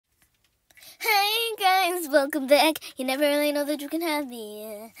guys, welcome back. You never really know that you can have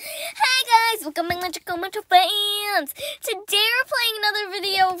me. Hi guys, welcome back to Choco Muncho fans. Today we're playing another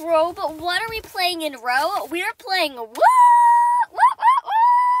video of Row, but what are we playing in Row? We're playing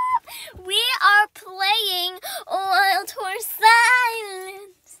We are playing Wild Horse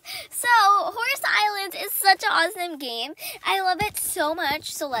Island. So, Horse Island is such an awesome game. I love it so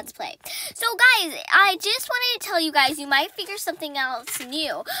much, so let's play. So guys, I just wanted to tell you guys, you might figure something else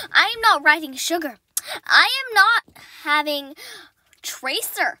new. I am not riding Sugar. I am not having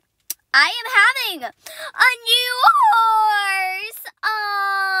Tracer. I am having a new horse.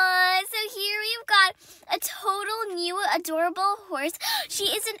 So here we've got a total new adorable horse. She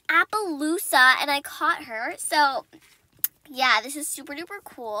is an Appaloosa, and I caught her, so yeah, this is super duper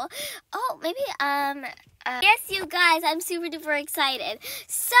cool. Oh, maybe, yes, you guys, I'm super duper excited.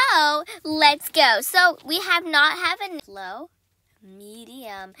 So, let's go. So, we have not have a low,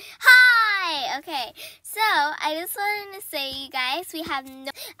 medium, high. Okay, so, I just wanted to say, you guys, we have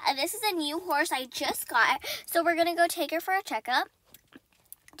no, this is a new horse I just got. So, we're going to go take her for a checkup.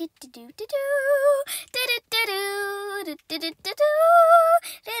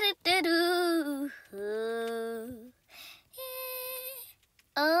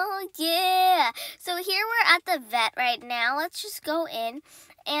 Oh, yeah. So here we're at the vet right now. Let's just go in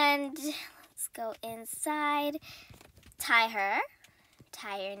and let's go inside. Tie her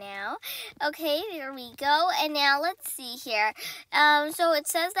now. Okay, there we go. And now let's see here. So it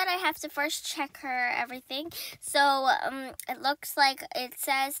says that I have to first check her everything. So it looks like it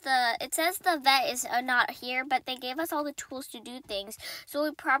says the vet is not here, but they gave us all the tools to do things. So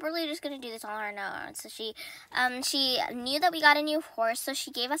we're probably just gonna do this on our own. So she knew that we got a new horse, so she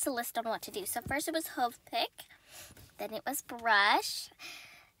gave us a list on what to do. So first it was hoof pick, then it was brush.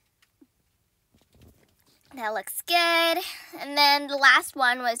 That looks good. And then the last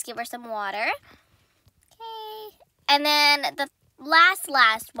one was give her some water. Okay. And then the last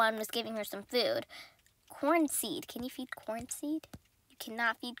one was giving her some food. Corn seed. Can you feed corn seed? You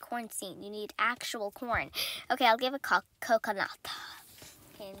cannot feed corn seed. You need actual corn. Okay, I'll give a coconut.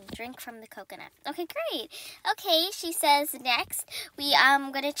 And drink from the coconut. Okay, great. Okay, she says next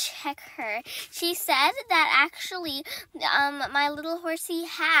I'm gonna check her. She said that actually my little horsey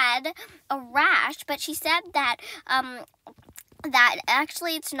had a rash, but she said that that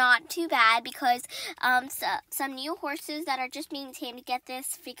actually it's not too bad because some new horses that are just being tamed get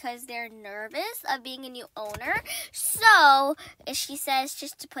this because they're nervous of being a new owner. So she says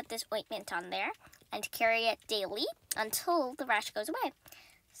just to put this ointment on there and to carry it daily until the rash goes away.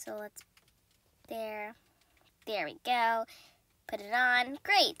 So let's, there we go. Put it on.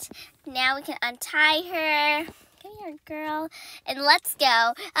 Great. Now we can untie her. Come here, girl. And let's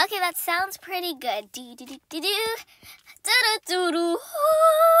go. Okay, that sounds pretty good. Do do do do do. Do do do do.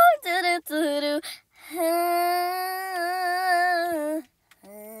 Do do do.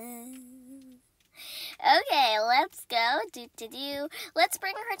 Okay, let's go. Let's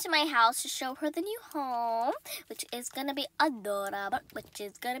bring her to my house to show her the new home, which is gonna be adorable. Which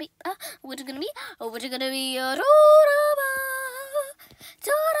is gonna be adorable.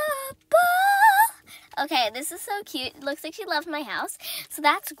 Okay, this is so cute. It looks like she loved my house, so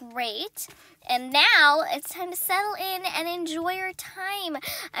that's great. And now it's time to settle in and enjoy her time.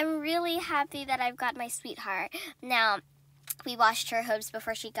 I'm really happy that I've got my sweetheart. Now, we washed her hooves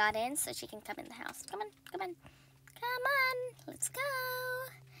before she got in so she can come in the house. Come on, come on, come on. Let's go.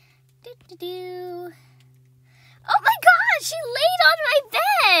 Do, do, do. Oh my gosh, she laid on my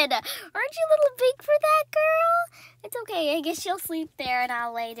bed. Aren't you a little big for that, girl? It's okay. I guess she'll sleep there and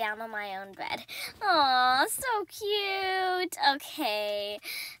I'll lay down on my own bed. Aw, so cute. Okay.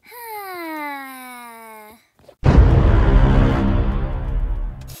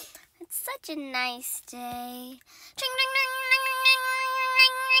 It's such a nice day. Ding, ding, ding.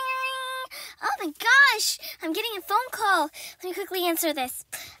 Oh my gosh, I'm getting a phone call. Let me quickly answer this.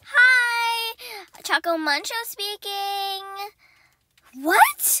 Hi, Choco Muncho speaking.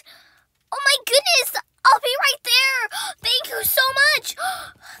 What? Oh my goodness, I'll be right there. Thank you so much.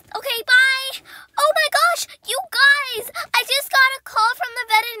 Okay, bye. Oh my gosh, you guys, I just got a call from the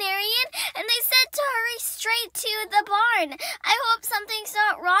veterinarian and they said to hurry straight to the barn. I hope something's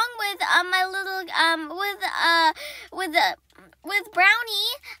not wrong with my little, with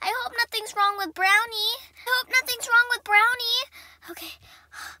Brownie. I hope nothing's wrong with Brownie. Okay.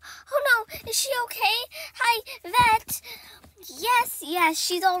 Oh no, is she okay? Hi, vet. Yes,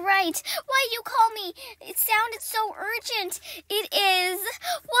 she's all right. Why you call me? It sounded so urgent. It is.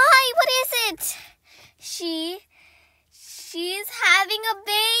 Why? What is it? She's having a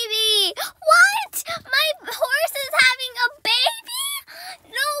baby. What? My horse is having a baby?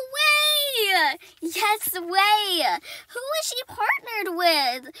 No way. Yes way! Who is she partnered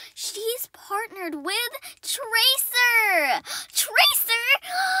with? She's partnered with Tracer! Tracer!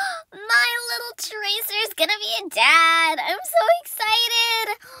 My little Tracer's gonna be a dad! I'm so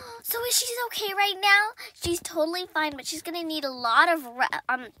excited! So is she okay right now? She's totally fine, but she's gonna need a lot of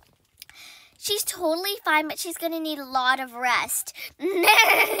She's totally fine, but she's going to need a lot of rest.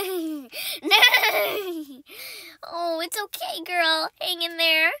 Nay! Nay! Oh, it's okay, girl. Hang in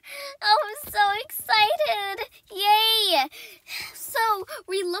there. Oh, I'm so excited. Yay! So,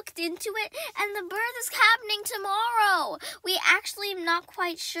 we looked into it, and the birth is happening tomorrow. We actually am not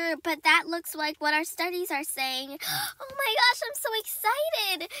quite sure, but that looks like what our studies are saying. Oh my gosh, I'm so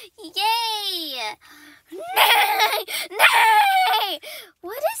excited. Yay! Nay! Nay!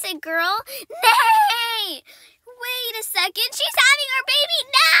 What is it, girl? Nay! Wait a second. She's having our baby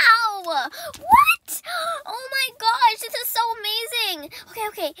now! What? Oh my gosh, this is so amazing.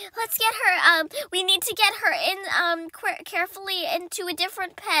 Okay. Let's get her. We need to get her in carefully into a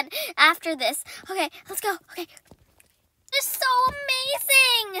different pen after this. Okay, let's go. Okay. This is so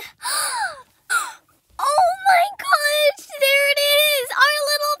amazing. Oh my gosh, there it is. Our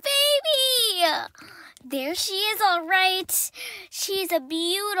little baby. There she is, all right. She's a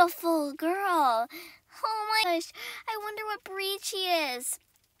beautiful girl. Oh my gosh, I wonder what breed she is.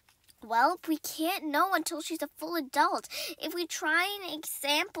 Well, we can't know until she's a full adult. If we try and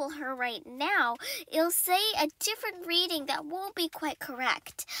example her right now, it'll say a different reading that won't be quite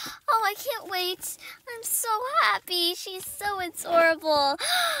correct. Oh, I can't wait. I'm so happy. She's so adorable.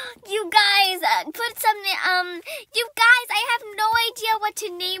 You guys, I have no idea what to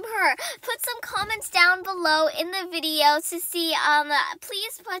name her. Put some comments down below in the video to see,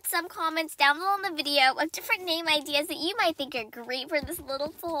 please put some comments down below in the video of different name ideas that you might think are great for this little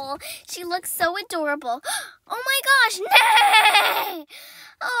foal. She looks so adorable. Oh my gosh, nay!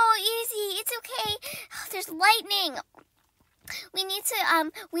 Oh, easy, it's okay. There's lightning. We need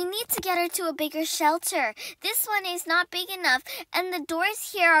to get her to a bigger shelter. This one is not big enough, and the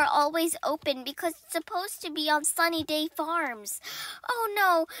doors here are always open because it's supposed to be on sunny day farms. Oh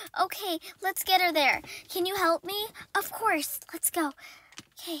no. Okay, let's get her there. Can you help me? Of course. Let's go.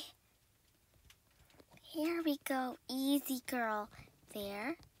 Okay. Here we go. Easy, girl.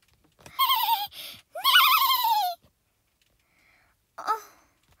 There.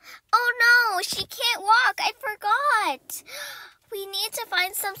 Oh no, she can't walk. I forgot. We need to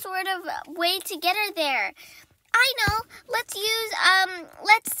find some sort of way to get her there. I know. Let's use, I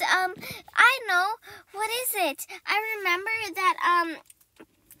know. What is it? I remember that,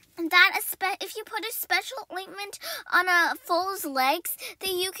 if you put a special ointment on a foal's legs,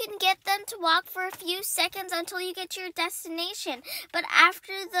 that you can get them to walk for a few seconds until you get to your destination. But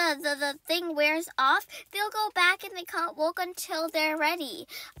after the thing wears off, they'll go back and they can't walk until they're ready.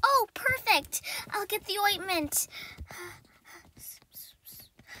 Oh, perfect. I'll get the ointment.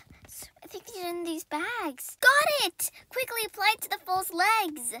 I think they're in these bags. Got it! Quickly apply it to the foal's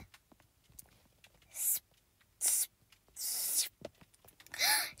legs.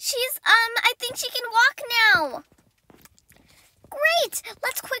 I think she can walk now. Great!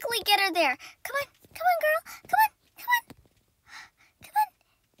 Let's quickly get her there. Come on, girl. Come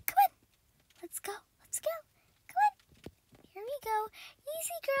on. Let's go. Come on. Here we go.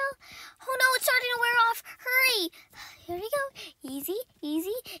 Easy, girl. Oh no, it's starting to wear off. Hurry. Here we go. Easy. In.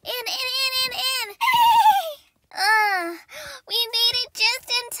 We made it just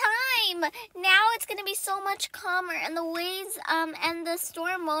in time. Now it's going to be so much calmer, and the waves and the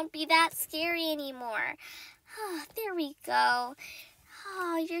storm won't be that scary anymore. There we go.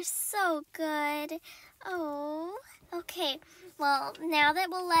 Oh, you're so good. Oh, okay. Well, now that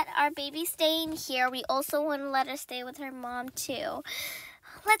we'll let our baby stay in here, we also want to let her stay with her mom too.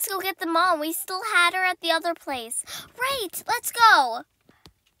 Let's go get the mom. We still had her at the other place. Right, let's go.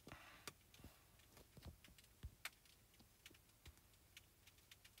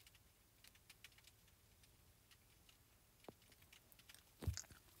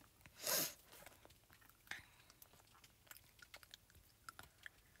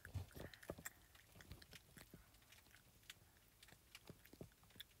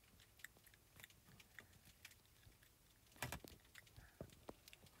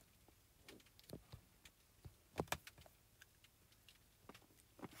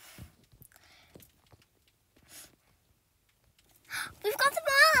 We've got the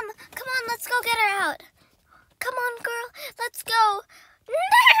mom. Come on, let's go get her out. Come on, girl. Let's go.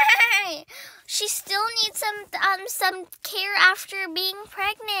 Nay! She still needs some care after being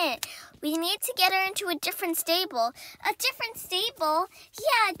pregnant. We need to get her into a different stable. A different stable?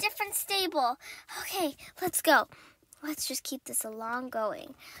 Yeah, a different stable. Okay, let's go. Let's just keep this along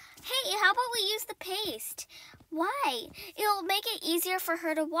going. Hey, how about we use the paste? Why? It'll make it easier for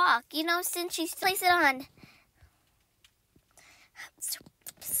her to walk, you know, since she places it on.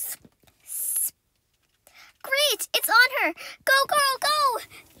 Great, it's on her. Go, girl, go.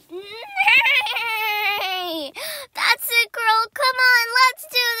 Nay! That's it, girl. Come on, let's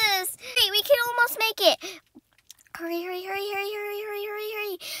do this. Hey, we can almost make it. Hurry, hurry, hurry, hurry, hurry, hurry, hurry,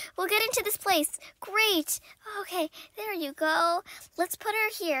 hurry. We'll get into this place. Great. Okay, there you go. Let's put her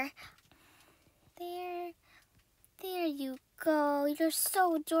here. There you go. You're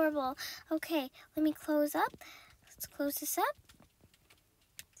so adorable. Okay, let me close up. Let's close this up.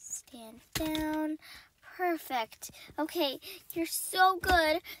 Stand down. Perfect. Okay, you're so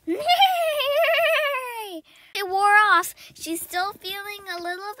good. It wore off. She's still feeling a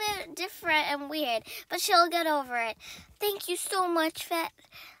little bit different and weird, but she'll get over it. Thank you so much, Vet.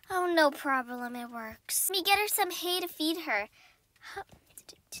 Oh, no problem. It works. Let me get her some hay to feed her.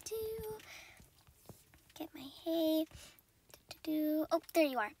 Get my hay. Oh, there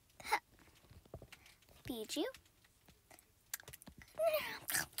you are. Feed you.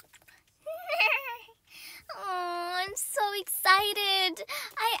 Oh, I'm so excited.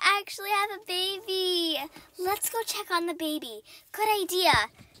 I actually have a baby. Let's go check on the baby. Good idea.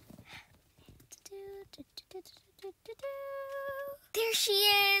 There she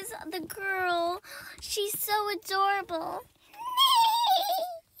is, the girl. She's so adorable.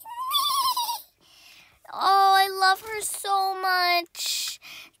 Oh, I love her so much.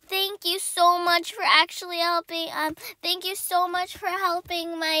 Thank you so much for actually helping. Thank you so much for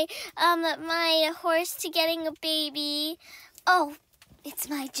helping my my horse to getting a baby. Oh, it's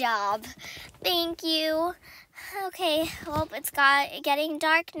my job. Thank you. Okay, well, it's getting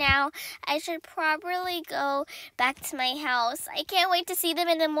dark now. I should probably go back to my house. I can't wait to see them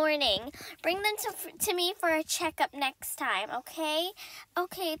in the morning. Bring them to me for a checkup next time, okay?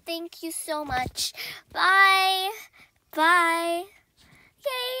 Okay, thank you so much. Bye. Bye.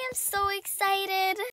 Yay, I'm so excited.